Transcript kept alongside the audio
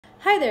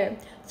Hi there.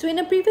 So in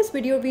a previous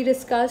video, we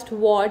discussed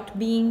what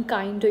being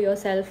kind to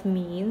yourself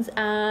means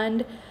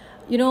and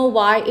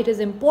why it is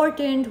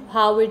important,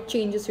 how it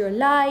changes your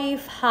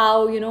life,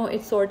 how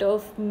it sort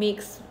of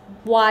makes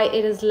why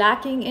it is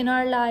lacking in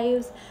our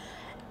lives.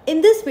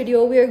 In this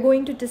video, we are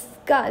going to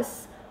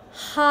discuss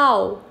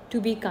how to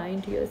be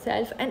kind to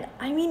yourself. And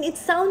I mean, it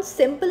sounds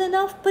simple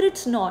enough, but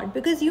it's not,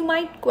 because you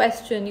might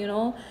question,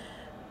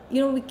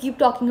 we keep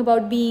talking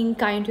about being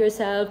kind to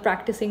yourself,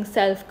 practicing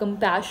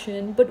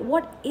self-compassion, but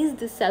what is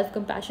this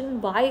self-compassion?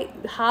 Why,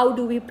 how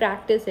do we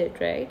practice it,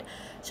 right?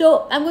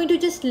 So I'm going to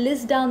just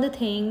list down the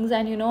things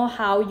and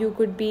how you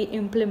could be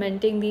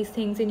implementing these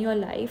things in your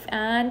life.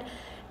 And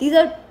these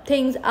are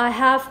things I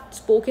have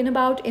spoken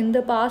about in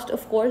the past,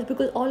 of course,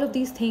 because all of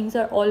these things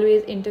are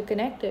always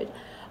interconnected.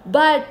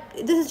 But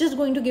this is just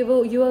going to give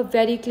you a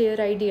very clear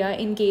idea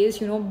in case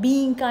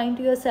being kind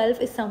to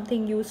yourself is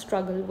something you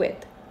struggle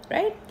with,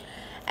 right?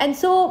 And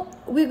so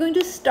we're going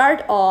to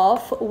start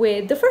off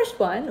with the first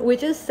one,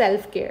 which is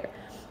self-care.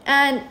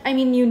 And I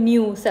mean, you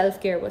knew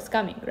self-care was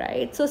coming,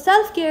 right? So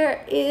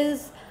self-care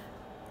is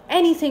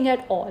anything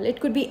at all. It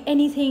could be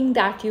anything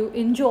that you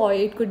enjoy.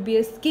 It could be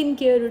a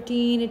skincare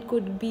routine. It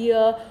could be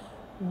a,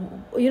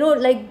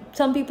 like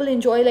some people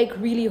enjoy like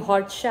really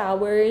hot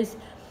showers.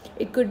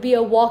 It could be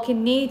a walk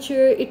in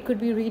nature. It could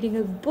be reading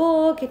a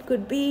book. It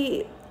could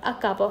be a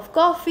cup of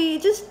coffee,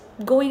 just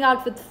going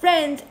out with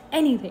friends,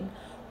 anything.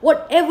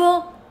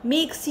 Whatever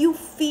makes you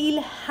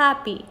feel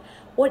happy,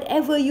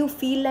 whatever you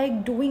feel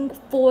like doing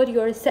for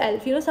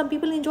yourself. Some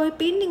people enjoy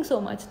painting so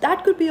much.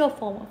 That could be a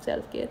form of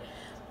self-care.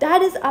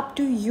 That is up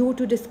to you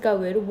to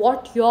discover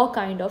what your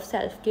kind of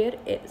self-care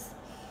is.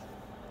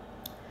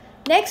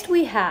 Next,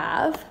 we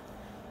have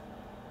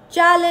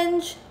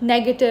challenge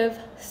negative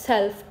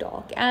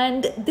self-talk.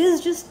 And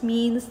this just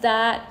means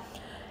that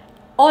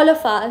all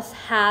of us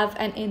have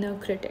an inner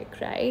critic,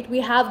 right? We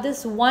have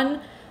this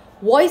one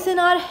voice in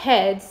our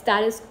heads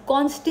that is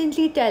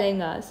constantly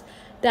telling us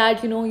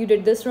that you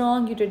did this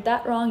wrong, you did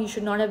that wrong, you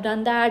should not have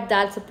done that,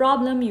 that's a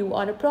problem, you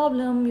are a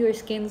problem, your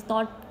skin's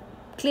not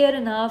clear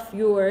enough,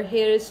 your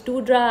hair is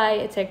too dry,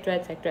 etc,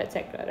 etc,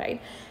 etc,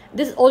 right?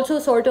 This also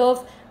sort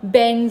of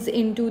bends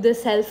into the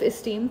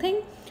self-esteem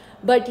thing.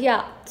 But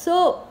yeah,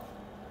 so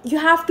you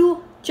have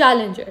to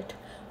challenge it.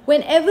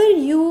 Whenever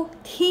you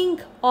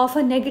think of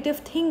a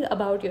negative thing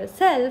about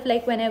yourself,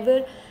 like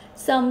whenever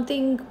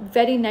something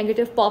very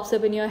negative pops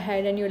up in your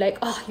head and you're like,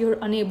 oh, you're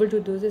unable to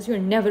do this, you're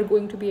never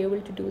going to be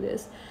able to do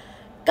this,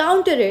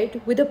 counter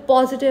it with a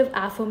positive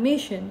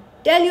affirmation.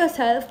 Tell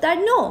yourself that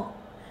no,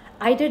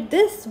 I did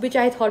this which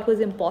I thought was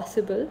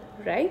impossible,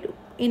 right?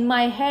 In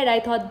my head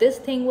I thought this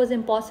thing was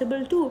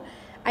impossible too.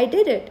 I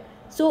did it,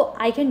 so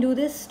I can do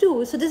this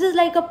too. So this is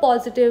like a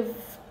positive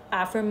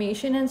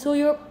affirmation. And so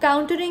you're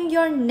countering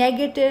your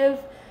negative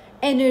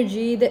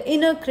energy, the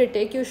inner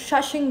critic. You're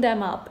shushing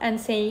them up and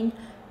saying,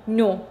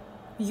 no,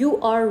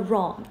 you are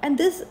wrong. And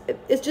this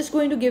is just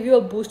going to give you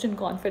a boost in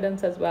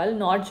confidence as well.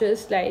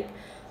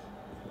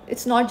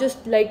 It's not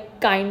just like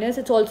kindness,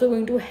 it's also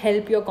going to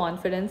help your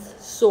confidence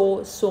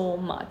so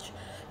much.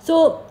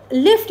 So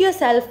lift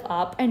yourself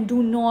up and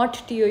do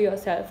not tear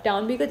yourself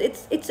down, because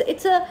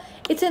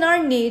it's in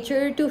our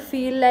nature to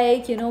feel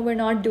like we're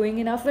not doing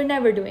enough, we're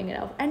never doing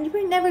enough, and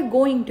we're never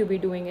going to be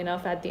doing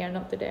enough at the end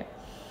of the day.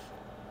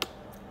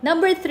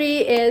 Number 3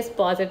 is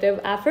positive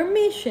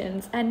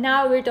affirmations. And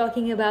now we're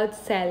talking about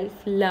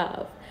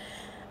self-love.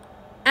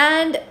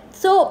 And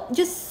so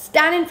just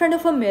stand in front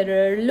of a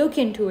mirror, look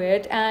into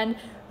it, and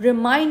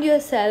remind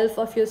yourself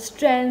of your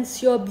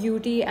strengths, your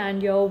beauty,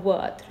 and your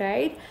worth,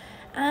 right?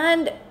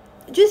 And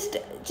just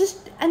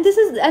and this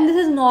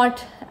is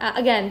not,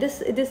 again,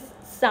 this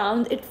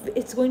sounds,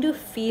 it's going to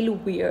feel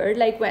weird,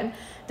 like when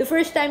the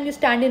first time you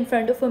stand in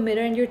front of a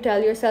mirror and you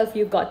tell yourself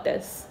you got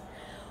this,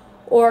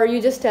 or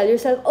you just tell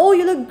yourself, oh,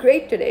 you look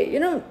great today.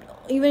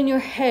 Even in your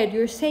head,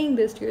 you're saying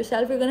this to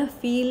yourself. You're gonna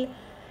feel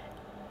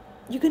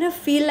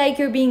like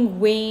you're being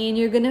vain.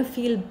 You're gonna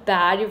feel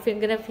bad. You're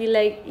gonna feel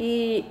like,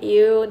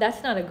 ew,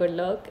 that's not a good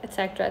look,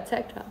 etc,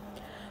 etc.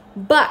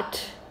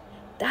 But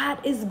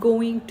that is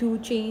going to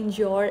change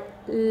your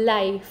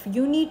life.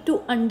 You need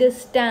to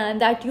understand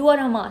that you are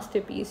a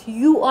masterpiece.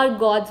 You are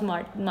God's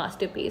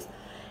masterpiece.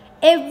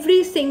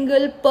 Every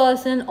single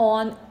person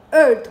on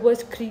earth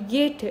was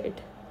created,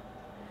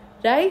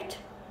 right,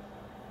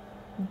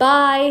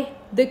 by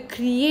the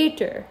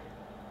Creator.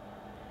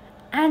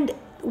 And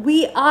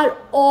we are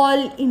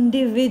all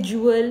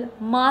individual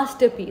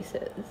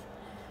masterpieces,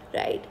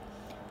 right?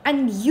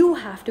 And you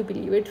have to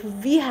believe it,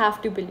 we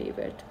have to believe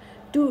it,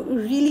 to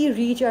really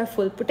reach our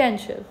full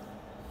potential.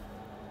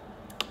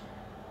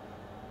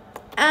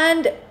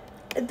 And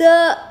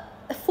the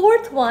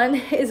fourth one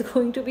is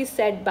going to be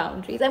set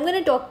boundaries. I'm going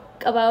to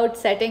talk about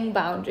setting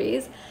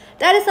boundaries.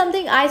 That is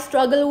something I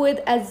struggle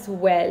with as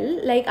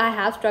well. Like I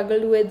have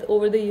struggled with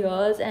over the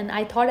years, and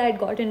I thought I'd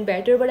gotten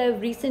better, but I've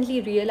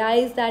recently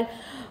realized that,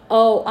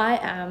 oh, I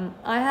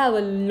have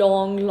a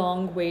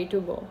long way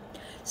to go.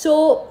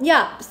 So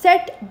yeah,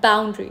 set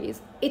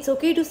boundaries. It's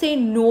okay to say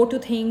no to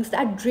things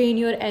that drain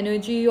your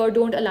energy or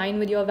don't align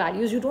with your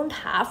values. You don't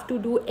have to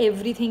do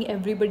everything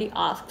everybody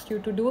asks you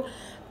to do.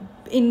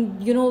 In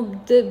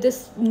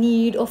this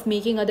need of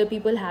making other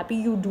people happy,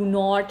 you do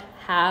not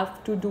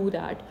have to do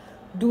that.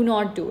 Do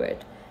not do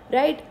it,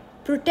 right?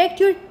 Protect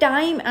your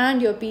time and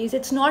your peace.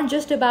 It's not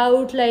just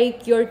about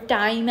like your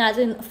time as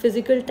in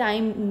physical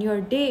time in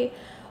your day,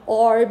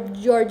 or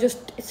your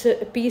just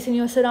peace in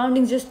your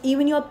surroundings, just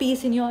even your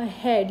peace in your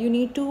head. You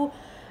need to,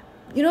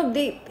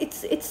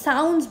 it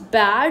sounds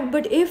bad,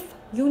 but if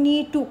you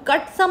need to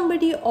cut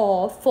somebody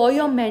off for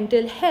your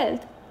mental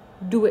health,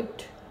 do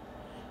it.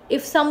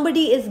 If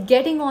somebody is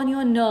getting on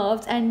your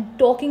nerves and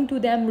talking to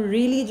them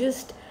really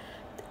just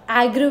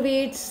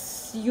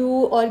aggravates you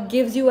or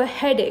gives you a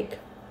headache,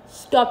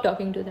 stop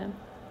talking to them.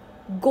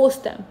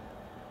 Ghost them.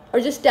 Or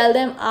just tell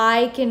them,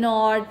 I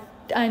cannot,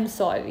 I'm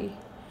sorry.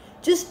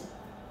 Just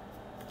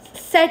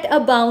set a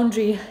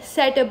boundary.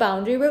 Set a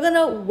boundary. We're going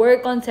to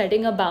work on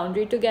setting a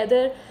boundary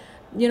together.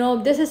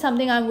 This is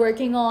something I'm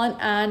working on,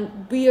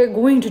 and we are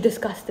going to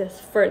discuss this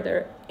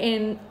further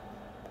in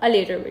a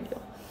later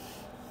video.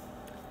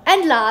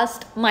 And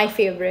last, my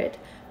favorite,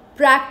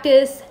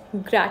 practice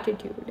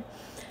gratitude.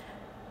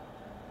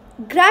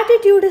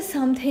 Gratitude is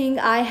something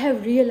I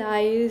have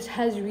realized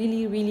has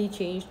really, really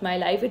changed my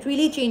life. It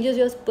really changes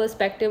your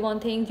perspective on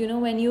things.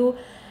 When you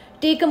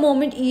take a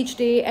moment each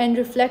day and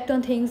reflect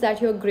on things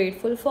that you're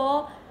grateful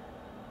for,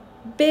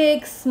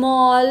 big,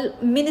 small,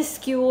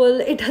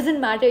 minuscule, it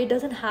doesn't matter. It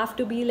doesn't have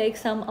to be like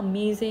some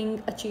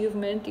amazing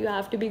achievement you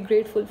have to be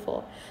grateful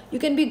for. You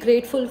can be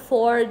grateful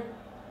for,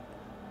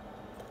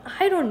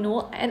 I don't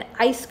know, an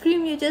ice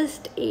cream you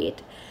just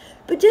ate,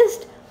 but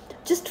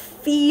just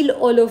feel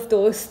all of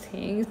those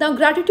things. Now,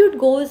 gratitude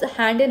goes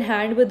hand in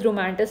hand with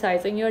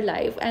romanticizing your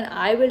life, and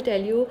I will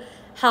tell you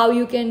how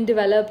you can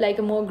develop like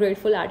a more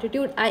grateful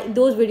attitude.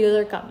 Those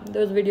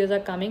videos are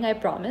coming, I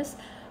promise.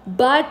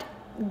 But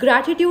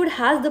gratitude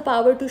has the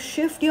power to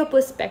shift your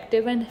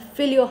perspective and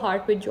fill your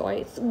heart with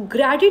joy. So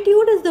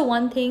gratitude is the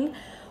one thing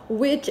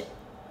which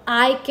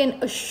I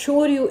can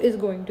assure you is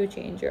going to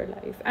change your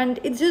life, and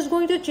it's just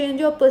going to change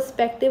your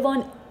perspective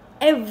on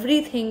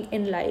everything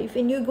in life,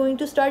 and you're going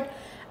to start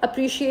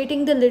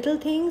appreciating the little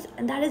things,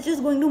 and that is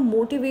just going to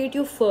motivate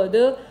you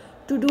further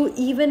to do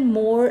even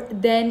more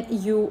than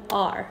you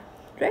are,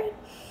 right?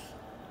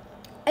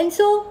 And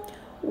so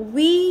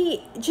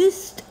we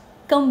just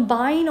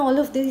combine all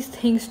of these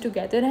things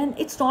together, and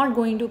it's not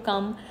going to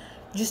come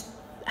just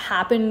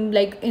happen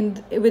like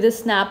with a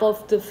snap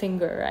of the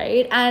finger,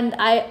 right? And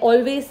I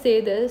always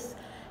say this,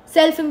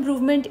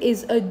 self-improvement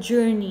is a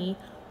journey.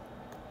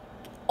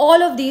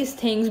 All of these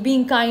things,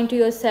 being kind to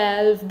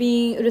yourself,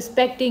 being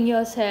respecting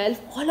yourself,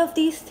 all of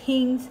these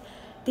things,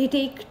 they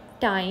take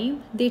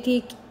time, they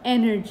take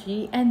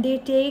energy, and they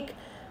take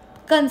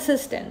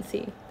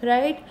consistency,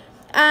 right?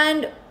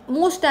 And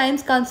most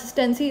times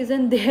consistency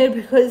isn't there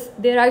because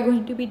there are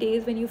going to be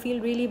days when you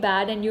feel really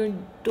bad and you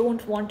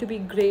don't want to be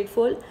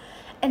grateful,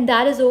 and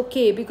that is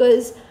okay,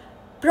 because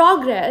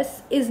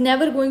progress is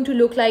never going to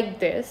look like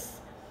this.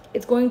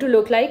 It's going to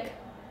look like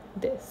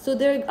this. So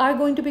there are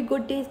going to be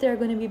good days, there are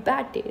going to be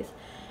bad days,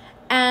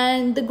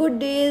 and the good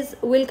days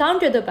will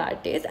counter the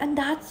bad days, and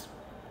that's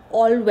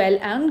all well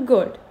and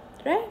good,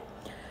 right?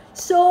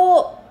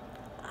 So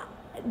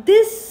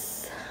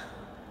this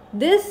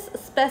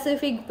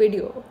specific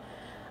video,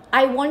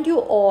 I want you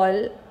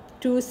all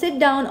to sit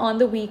down on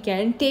the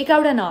weekend, take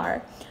out an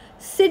hour,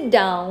 sit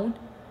down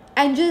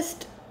and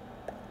just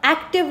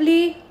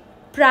actively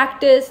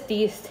practice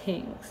these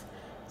things.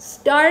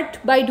 Start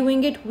by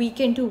doing it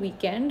weekend to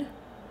weekend.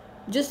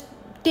 Just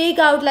take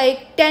out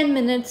like 10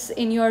 minutes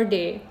in your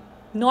day,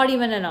 not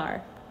even an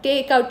hour.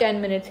 Take out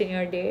 10 minutes in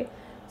your day,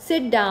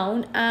 sit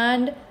down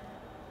and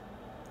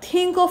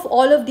think of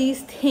all of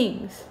these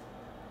things.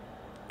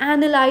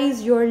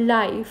 Analyze your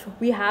life.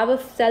 We have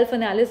a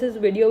self-analysis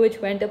video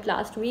which went up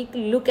last week.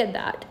 Look at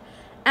that.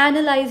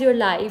 Analyze your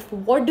life.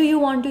 What do you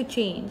want to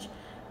change?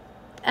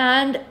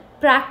 And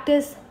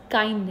practice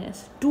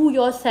kindness to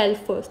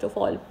yourself first of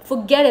all.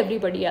 Forget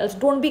everybody else.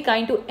 Don't be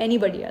kind to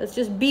anybody else.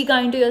 Just be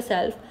kind to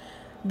yourself.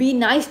 Be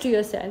nice to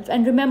yourself.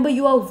 And remember,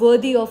 you are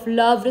worthy of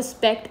love,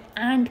 respect,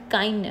 and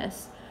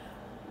kindness.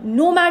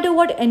 No matter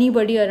what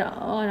anybody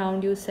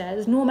around you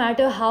says, no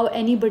matter how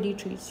anybody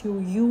treats you,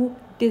 you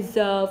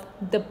deserve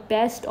the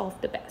best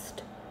of the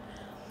best.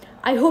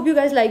 I hope you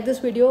guys like this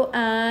video,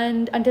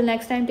 and until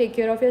next time, take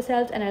care of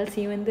yourselves, and I'll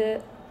see you in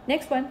the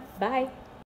next one. Bye.